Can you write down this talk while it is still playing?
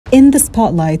In the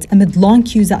spotlight, amid long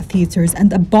queues at theaters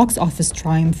and a box office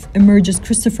triumph, emerges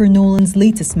Christopher Nolan's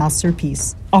latest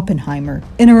masterpiece, Oppenheimer.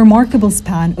 In a remarkable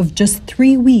span of just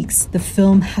 3 weeks, the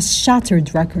film has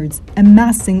shattered records,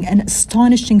 amassing an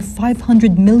astonishing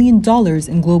 $500 million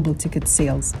in global ticket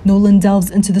sales. Nolan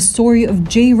delves into the story of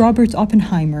J. Robert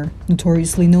Oppenheimer,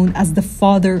 notoriously known as the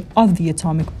father of the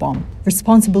atomic bomb.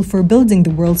 Responsible for building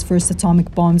the world's first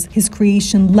atomic bombs, his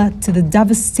creation led to the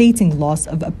devastating loss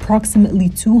of approximately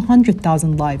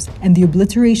 200,000 lives and the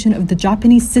obliteration of the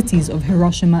Japanese cities of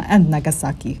Hiroshima and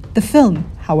Nagasaki. The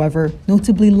film, however,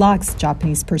 notably lacks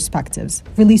Japanese perspectives.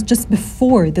 Released just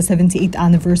before the 78th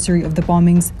anniversary of the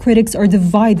bombings, critics are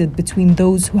divided between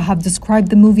those who have described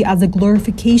the movie as a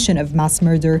glorification of mass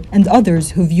murder and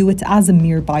others who view it as a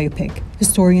mere biopic.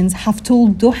 Historians have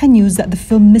told Doha News that the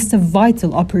film missed a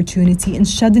vital opportunity in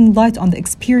shedding light on the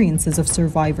experiences of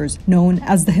survivors, known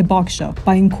as the Hibaksha,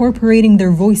 by incorporating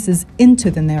their voices into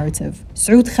the narrative.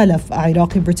 Saud Khalaf, a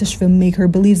Iraqi-British filmmaker,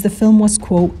 believes the film was,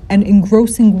 quote, an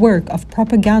engrossing work of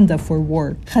propaganda for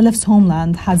war. Khalaf's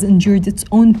homeland has endured its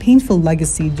own painful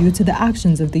legacy due to the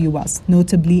actions of the US,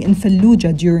 notably in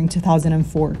Fallujah during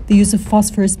 2004. The use of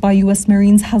phosphorus by US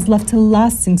Marines has left a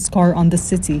lasting scar on the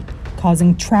city,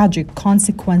 causing tragic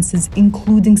consequences,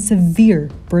 including severe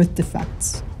birth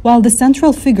defects. While the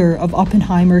central figure of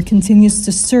Oppenheimer continues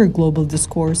to stir global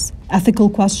discourse, ethical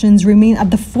questions remain at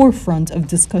the forefront of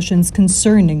discussions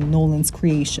concerning Nolan's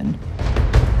creation.